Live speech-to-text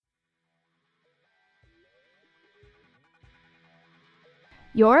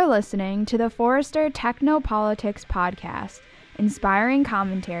You're listening to the Forrester Technopolitics Podcast, inspiring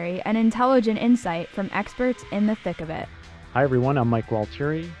commentary and intelligent insight from experts in the thick of it. Hi everyone, I'm Mike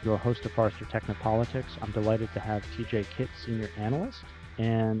Gualtieri, your host of Forrester Technopolitics. I'm delighted to have TJ Kitt, Senior Analyst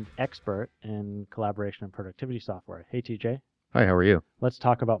and expert in collaboration and productivity software. Hey TJ. Hi, how are you? Let's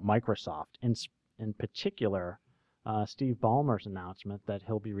talk about Microsoft. In particular, Steve Ballmer's announcement that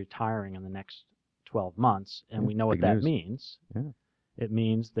he'll be retiring in the next 12 months, and we know what that means. Yeah. It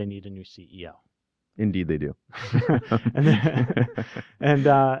means they need a new CEO. Indeed, they do.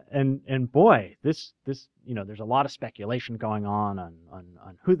 and boy, this there's a lot of speculation going on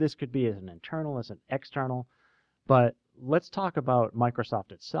who this could be as an internal, as an external. But let's talk about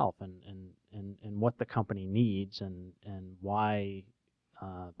Microsoft itself and what the company needs and why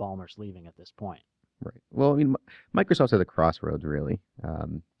Ballmer's leaving at this point. Right. Well, I mean, Microsoft's at a crossroads, really.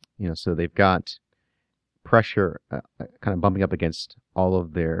 So they've got pressure kind of bumping up against all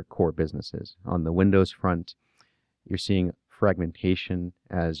of their core businesses. On the Windows front, you're seeing fragmentation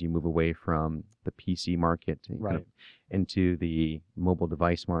as you move away from the PC market kind of into the mobile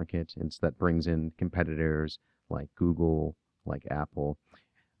device market, and so that brings in competitors like Google, like Apple.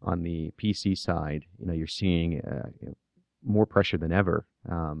 On the PC side, you're seeing more pressure than ever,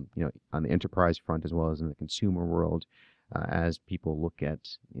 on the enterprise front as well as in the consumer world, as people look at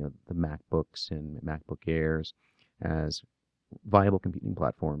the MacBooks and MacBook Airs as viable computing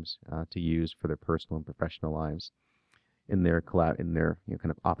platforms to use for their personal and professional lives. In their kind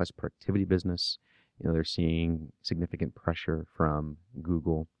of office productivity business, they're seeing significant pressure from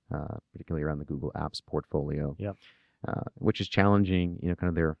Google, particularly around the Google Apps portfolio, which is challenging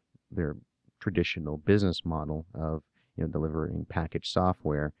kind of their traditional business model of delivering packaged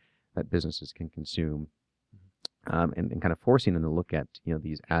software that businesses can consume. And kind of forcing them to look at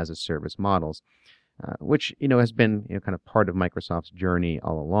these as-a-service models, which has been kind of part of Microsoft's journey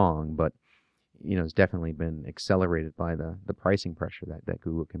all along, but has definitely been accelerated by the pricing pressure that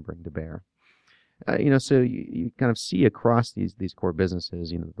Google can bring to bear. So you kind of see across these core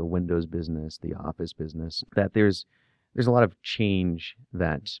businesses, the Windows business, the Office business, that there's a lot of change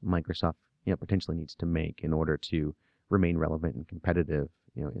that Microsoft potentially needs to make in order to remain relevant and competitive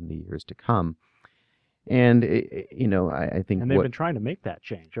in the years to come. And I think they've been trying to make that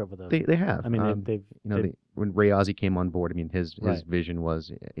change over the. They have. I mean, when Ray Ozzie came on board, I mean, his vision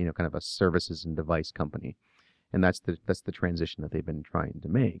was kind of a services and device company, and that's the transition that they've been trying to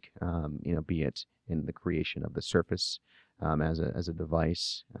make. Be it in the creation of the Surface as a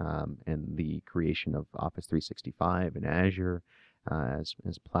device, and the creation of Office 365 and Azure as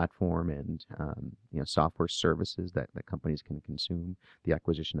platform and software services that companies can consume, the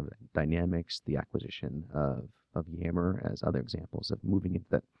acquisition of Dynamics, the acquisition of Yammer as other examples of moving into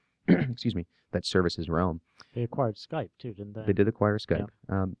that that services realm. They acquired Skype too, didn't they? They did acquire Skype.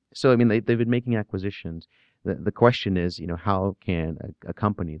 Yeah. So I mean, they've been making acquisitions. The question is, how can a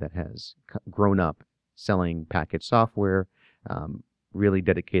company that has grown up selling packaged software, really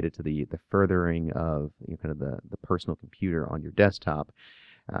dedicated to the furthering of kind of the personal computer on your desktop,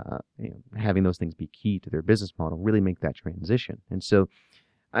 having those things be key to their business model, really make that transition. And so,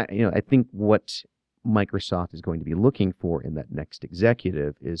 I think what Microsoft is going to be looking for in that next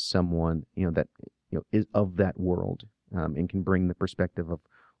executive is someone that is of that world, and can bring the perspective of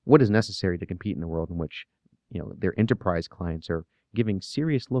what is necessary to compete in a world in which their enterprise clients are giving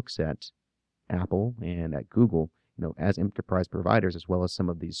serious looks at Apple and at Google, as enterprise providers, as well as some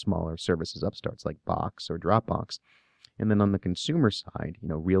of these smaller services upstarts like Box or Dropbox. And then on the consumer side,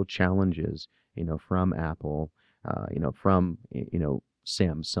 real challenges, from Apple, from,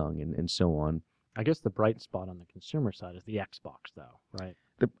 Samsung and so on. I guess the bright spot on the consumer side is the Xbox, though, right?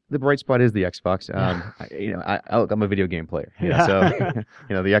 The bright spot is the Xbox. I'm a video game player. So the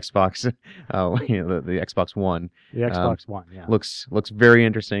Xbox, the Xbox One. The Xbox One, looks very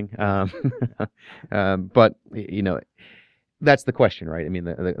interesting. But that's the question, right? I mean,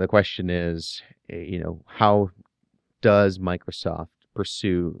 the question is, how does Microsoft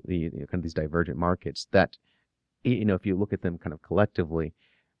pursue the kind of these divergent markets that, if you look at them kind of collectively,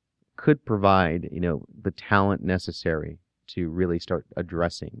 could provide the talent necessary to really start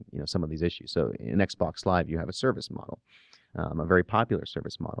addressing some of these issues. So in Xbox Live, you have a service model, a very popular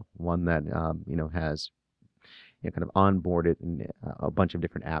service model, one that has kind of onboarded a bunch of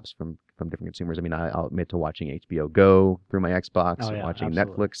different apps from different consumers. I mean, I'll admit to watching HBO Go through my Xbox, watching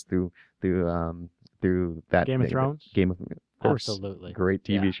absolutely. Netflix through that Game of Thrones. Game of course, absolutely great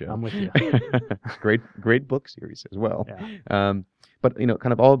TV show. I'm with you. great book series as well. Yeah. But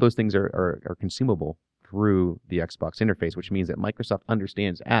kind of all of those things are consumable through the Xbox interface, which means that Microsoft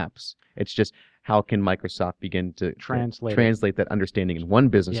understands apps. It's just how can Microsoft begin to translate that understanding in one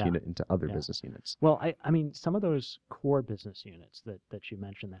business unit into other business units? Well, I mean, some of those core business units that you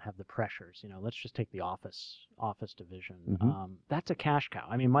mentioned that have the pressures, let's just take the Office division. That's a cash cow.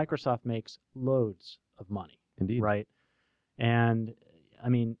 I mean, Microsoft makes loads of money. Indeed. Right? And, I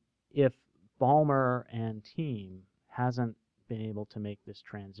mean, if Ballmer and team hasn't been able to make this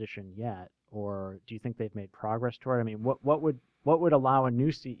transition yet, or do you think they've made progress toward it? I mean, what would allow a new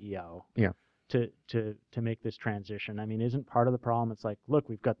CEO to make this transition? I mean, isn't part of the problem? It's like, look,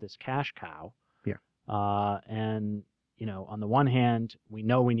 we've got this cash cow. Yeah. And on the one hand, we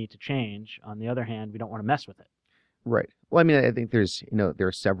know we need to change. On the other hand, we don't want to mess with it. Right. Well, I mean, I think there's there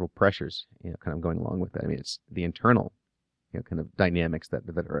are several pressures kind of going along with that. I mean, it's the internal kind of dynamics that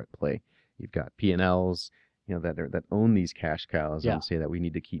are at play. You've got P&Ls that own these cash cows and say that we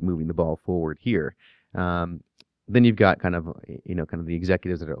need to keep moving the ball forward here. Then you've got kind of the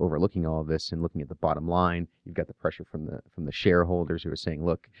executives that are overlooking all of this and looking at the bottom line. You've got the pressure from the shareholders who are saying,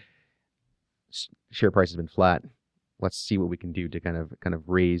 look, share price has been flat. Let's see what we can do to kind of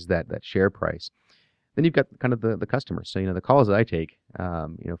raise that share price. Then you've got kind of the customers. So the calls that I take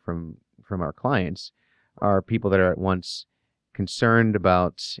from our clients are people that are at once concerned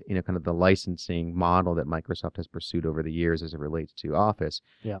about kind of the licensing model that Microsoft has pursued over the years as it relates to Office.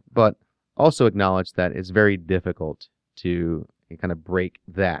 Yeah. But also acknowledge that it's very difficult to kind of break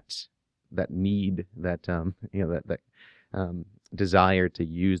that need, that desire to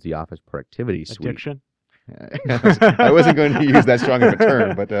use the Office productivity suite. Addiction. I wasn't going to use that strong of a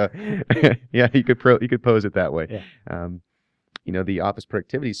term, but yeah, you could pose it that way. Yeah. The Office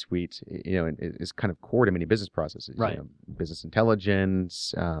productivity suite, is kind of core to many business processes. Right. Business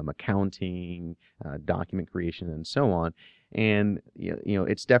intelligence, accounting, document creation, and so on. And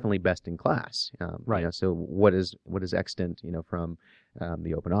it's definitely best in class. Right. So what is extant, from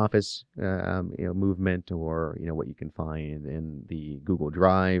the Open Office, movement, or what you can find in the Google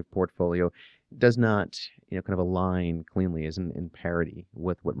Drive portfolio, does not kind of align cleanly, isn't in parity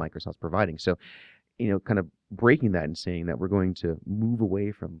with what Microsoft's providing. So kind of breaking that and saying that we're going to move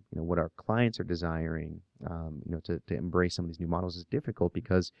away from what our clients are desiring, to embrace some of these new models is difficult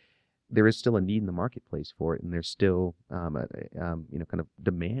because there is still a need in the marketplace for it, and there's still kind of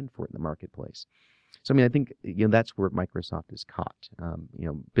demand for it in the marketplace. So I mean, I think that's where Microsoft is caught.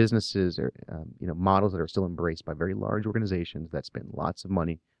 Businesses are models that are still embraced by very large organizations that spend lots of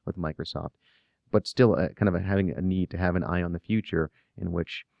money with Microsoft, but still having a need to have an eye on the future in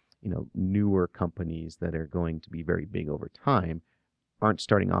which newer companies that are going to be very big over time aren't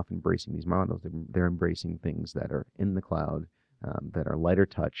starting off embracing these models. They're embracing things that are in the cloud, that are lighter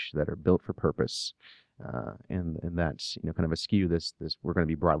touch, that are built for purpose, and that's kind of eschew this we're going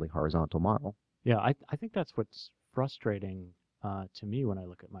to be broadly horizontal model. Yeah, I think that's what's frustrating to me when I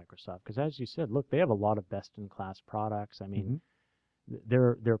look at Microsoft, because as you said, look, they have a lot of best-in-class products. I mean,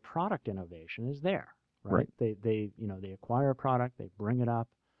 their product innovation is there, right? They acquire a product, they bring it up,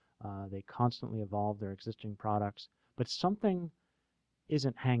 they constantly evolve their existing products, but something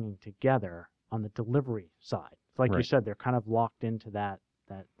isn't hanging together on the delivery side. Like you said, they're kind of locked into that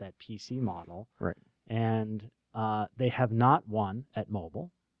PC model, right? And they have not won at mobile.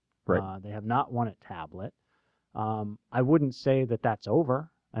 Right. They have not won at tablet. I wouldn't say that that's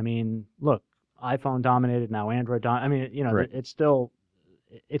over. I mean, look, iPhone dominated, now Android dominated. I mean,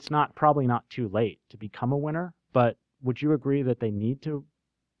 it's probably not too late to become a winner, but would you agree that they need to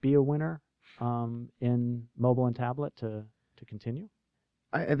be a winner in mobile and tablet to continue?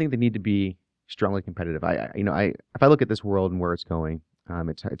 I think they need to be strongly competitive. If I look at this world and where it's going,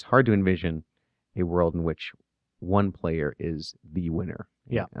 it's hard to envision a world in which one player is the winner.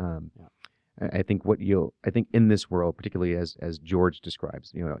 Yeah. I think in this world, particularly as George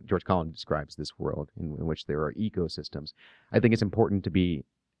describes, George Collins describes this world in which there are ecosystems. I think it's important to be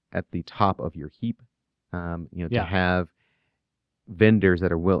at the top of your heap. To have vendors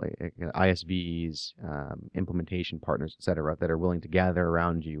that are willing, ISVs, implementation partners, et cetera, that are willing to gather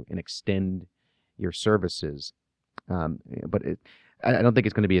around you and extend your services. But I don't think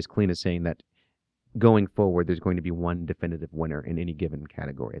it's going to be as clean as saying that going forward, there's going to be one definitive winner in any given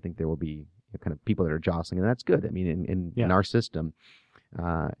category. I think there will be kind of people that are jostling, and that's good. I mean, in our system,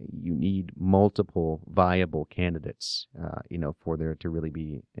 you need multiple viable candidates, for there to really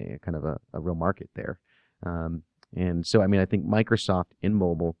be kind of a real market there. And so, I mean, I think Microsoft in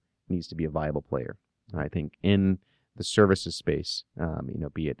mobile needs to be a viable player. I think in the services space,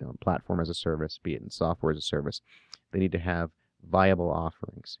 be it platform as a service, be it in software as a service, they need to have viable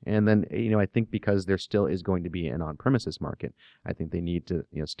offerings. And then, I think because there still is going to be an on-premises market, I think they need to,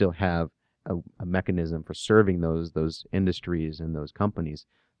 still have a mechanism for serving those industries and those companies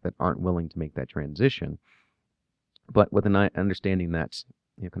that aren't willing to make that transition. But with an understanding that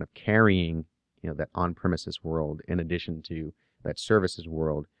kind of carrying that on-premises world in addition to that services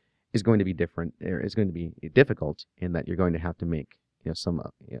world is going to be different. Is going to be difficult in that you're going to have to make some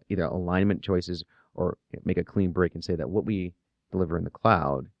either alignment choices or make a clean break and say that what we deliver in the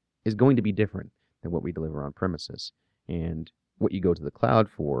cloud is going to be different than what we deliver on premises. And what you go to the cloud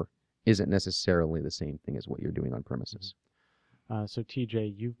for isn't necessarily the same thing as what you're doing on premises. So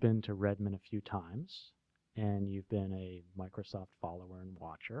TJ, you've been to Redmond a few times, and you've been a Microsoft follower and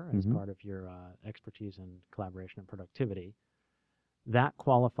watcher as part of your expertise in collaboration and productivity. That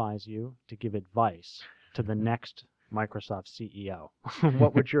qualifies you to give advice to the next Microsoft CEO.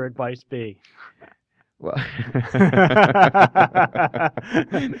 What would your advice be? Well,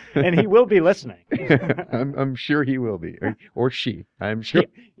 and he will be listening. I'm sure he will be, or she. I'm sure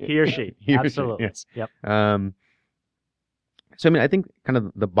he or she. He or Absolutely. She, yes. Yep. So I think kind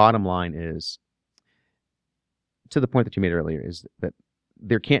of the bottom line is, to the point that you made earlier, is that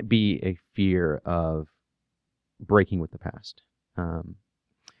there can't be a fear of breaking with the past.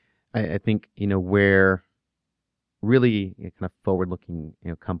 I think where really kind of forward-looking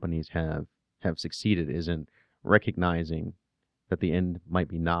companies have succeeded is in recognizing that the end might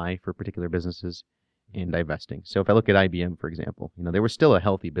be nigh for particular businesses and divesting. So if I look at IBM, for example, they were still a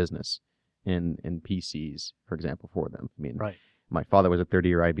healthy business in PCs, for example, for them. I mean, right. My father was a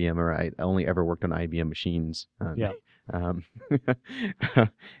 30-year IBMer. I only ever worked on IBM machines. And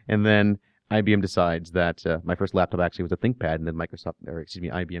then IBM decides that my first laptop actually was a ThinkPad, and then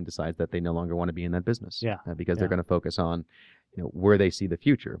IBM decides that they no longer want to be in that business. Because they're going to focus on where they see the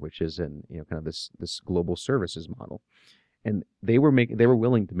future, which is in kind of this global services model. And they were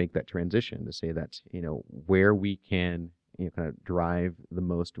willing to make that transition to say that where we can kind of drive the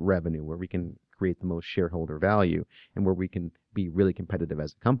most revenue, where we can create the most shareholder value, and where we can be really competitive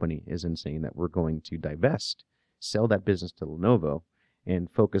as a company is in saying that we're going to divest, sell that business to Lenovo, and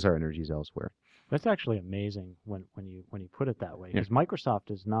focus our energies elsewhere. That's actually amazing when you put it that way, because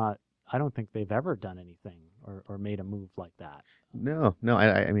Microsoft is not. I don't think they've ever done anything or made a move like that. No.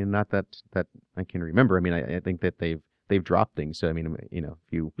 I mean, not that I can remember. I mean, I think that they've dropped things. So I mean, if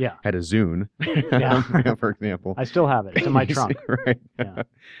you had a Zune, for example, I still have it. It's in my trunk. Right. Yeah.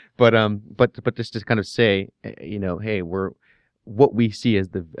 But just to kind of say, hey, what we see as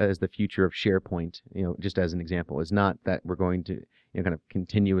the future of SharePoint, just as an example, is not that we're going to kind of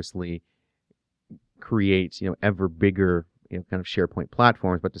continuously create ever bigger kind of SharePoint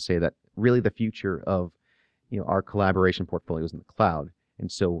platforms, but to say that really the future of our collaboration portfolio is in the cloud. And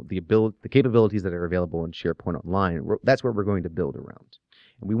so the capabilities that are available in SharePoint Online, that's what we're going to build around.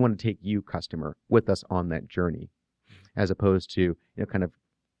 And we want to take you, customer, with us on that journey, as opposed to kind of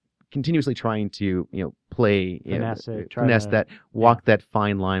continuously trying to play finesse that, walk that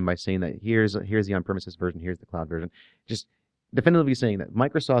fine line by saying that here's the on-premises version, here's the cloud version. Just definitively saying that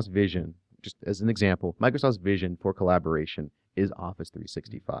Microsoft's vision, just as an example, Microsoft's vision for collaboration is Office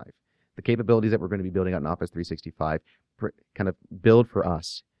 365. The capabilities that we're going to be building out in Office 365 kind of build for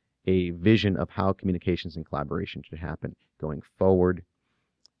us a vision of how communications and collaboration should happen going forward.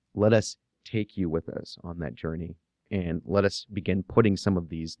 Let us take you with us on that journey, and let us begin putting some of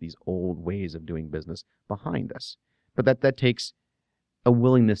these old ways of doing business behind us. But that takes a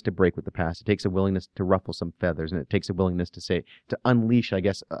willingness to break with the past. It takes a willingness to ruffle some feathers, and it takes a willingness to unleash, I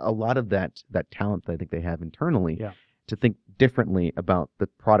guess, a lot of that talent that I think they have internally to think differently about the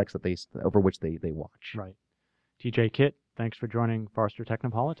products over which they watch. Right. TJ Kitt, thanks for joining Forrester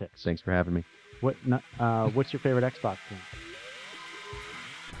Technopolitics. Thanks for having me. What's your favorite Xbox game?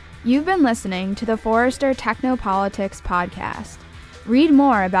 You've been listening to the Forrester Technopolitics podcast. Read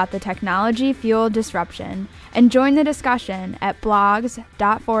more about the technology-fueled disruption and join the discussion at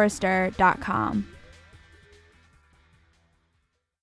blogs.forrester.com.